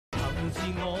自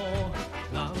我，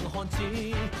硬漢子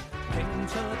拼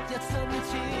出一身刺，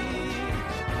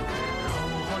流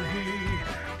汗血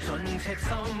盡赤心，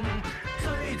追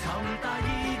尋大意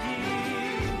義。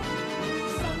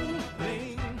生命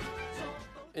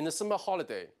In the summer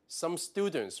holiday, some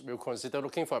students will consider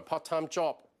looking for a part-time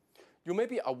job. You may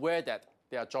be aware that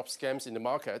there are job scams in the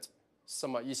market.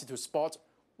 Some are easy to spot,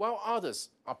 while others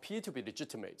appear to be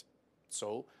legitimate.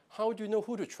 So, how do you know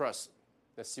who to trust?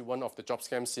 Let's see one of the job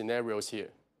scam scenarios here.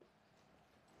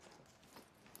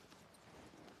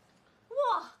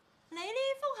 哇！你呢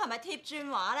幅係咪貼磚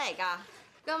畫嚟㗎？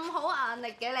咁好眼力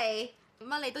嘅你，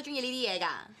乜你都中意呢啲嘢㗎？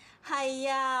係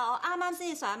啊，我啱啱先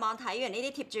至上網睇完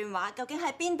呢啲貼磚畫，究竟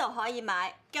喺邊度可以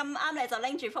買？咁啱你就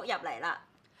拎住幅入嚟啦。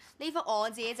呢幅我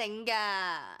自己整㗎。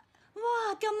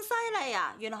哇！咁犀利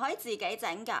啊！原來可以自己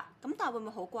整㗎。咁但係會唔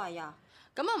會好貴啊？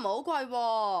咁啊唔係好貴喎，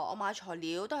我買材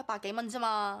料都係百幾蚊啫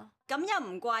嘛。咁又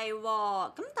唔貴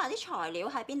喎。咁但係啲材料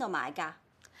喺邊度買㗎？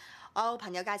我有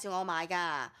朋友介紹我買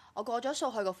㗎。我過咗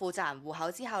數去個負責人戶口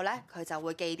之後咧，佢就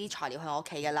會寄啲材料去我屋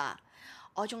企㗎啦。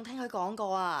我仲聽佢講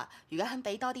過啊，如果肯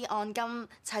俾多啲按金，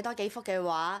砌多幾幅嘅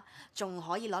話，仲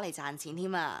可以攞嚟賺錢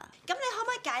添啊！咁你可唔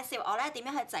可以介紹我咧點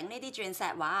樣去整呢啲鑽石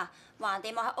畫？橫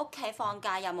掂我喺屋企放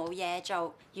假又冇嘢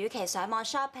做，與其上網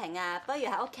shopping 啊，不如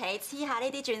喺屋企黐下呢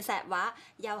啲鑽石畫，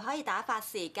又可以打發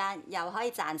時間，又可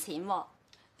以賺錢喎。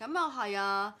咁又係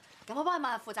啊！咁我幫你問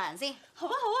下負責人先。好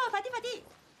啊好啊，快啲快啲！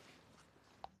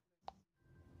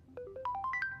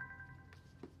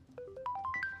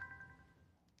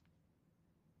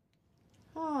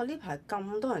啊！呢排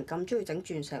咁多人咁中意整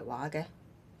鑽石畫嘅，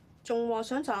仲話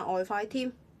想賺外快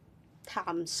添，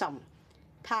貪心，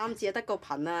貪字就得個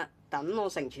貧啊！等我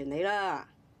成全你啦。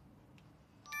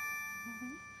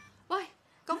喂，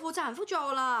個負責人覆咗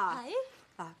我啦。係。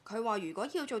嗱，佢話如果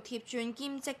要做貼鑽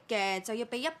兼職嘅，就要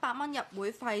俾100蚊入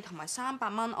會費同埋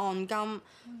300蚊按金，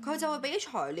佢就會俾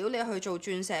啲材料你去做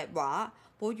鑽石畫，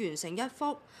會完成一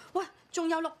幅。喂，仲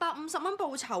有650蚊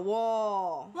報酬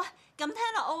喎。喂，咁聽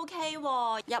落 OK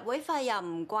喎，入會費又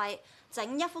唔貴，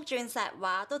整一幅鑽石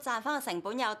畫都賺翻個成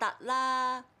本有得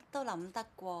啦，都諗得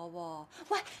過喎。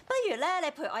喂，不如咧，你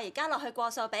陪我而家落去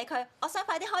過數俾佢，我想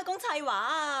快啲開工砌畫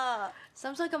啊！使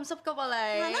唔使咁濕急啊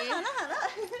你？行啦行啦行啦！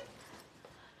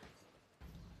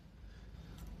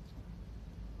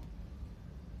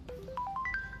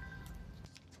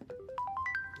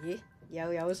咦，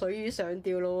又有水魚上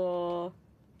釣咯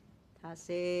喎！睇下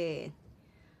先。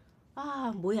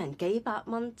啊，每人幾百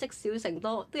蚊，積少成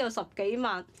多，都有10幾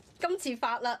萬。今次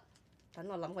發啦！等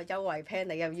我諗個優惠 plan，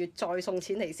你又要再送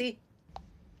錢嚟先。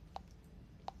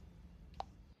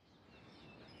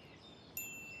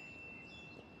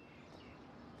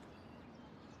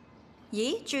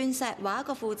咦，鑽石畫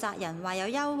個負責人話有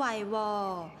優惠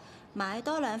喎，買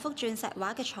多2幅鑽石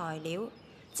畫嘅材料，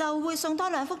就會送多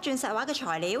2幅鑽石畫嘅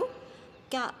材料，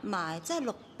夾埋即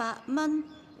係600蚊，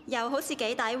又好似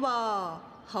幾抵喎。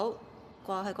好，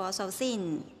過去過數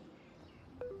先。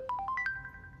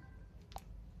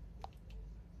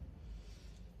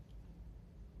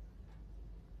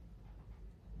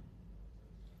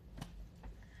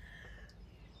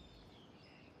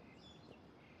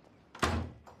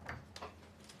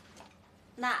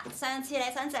嗱，上次你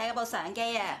想借嗰部相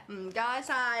機啊？唔該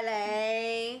晒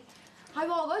你。係喎，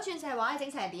嗰啲鑽石畫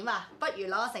整成點啊？不如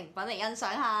攞成品嚟欣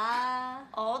賞下。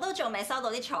我都仲未收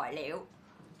到啲材料。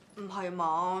唔係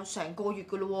嘛？成個月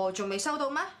噶咯喎，仲未收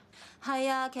到咩？係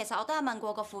啊，其實我都係問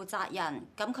過個負責人，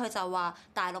咁佢就話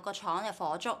大陸個廠有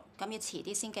火燭，咁要遲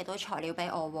啲先寄到啲材料俾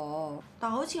我喎。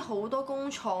但好似好多工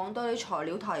廠都有啲材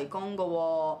料提供噶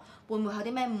喎，會唔會有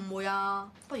啲咩誤會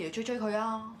啊？不如追追佢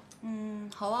啊！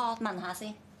好啊，我問下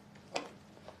先。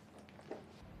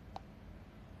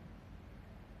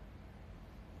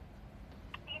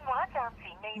電話暫時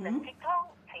未能接通，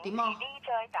請遲啲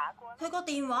再打過。佢個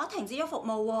電話停止咗服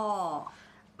務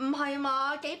喎。唔係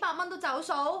嘛？幾百蚊都走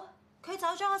數？佢走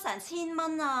咗我成1000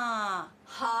蚊啊！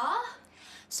吓？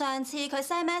上次佢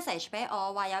send message 俾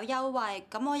我話有優惠，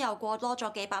咁我又過多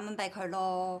咗幾百蚊俾佢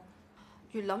咯。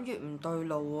越諗越唔對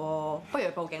路喎，不如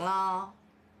報警啦。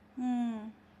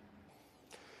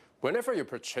Whenever you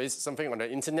purchase something on the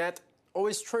internet,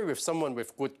 always trade with someone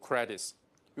with good credits.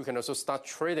 You can also start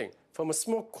trading from a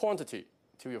small quantity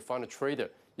till you find a trader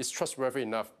is trustworthy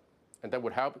enough, and that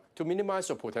would help to minimize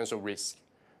your potential risk.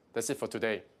 That's it for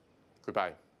today.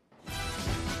 Goodbye.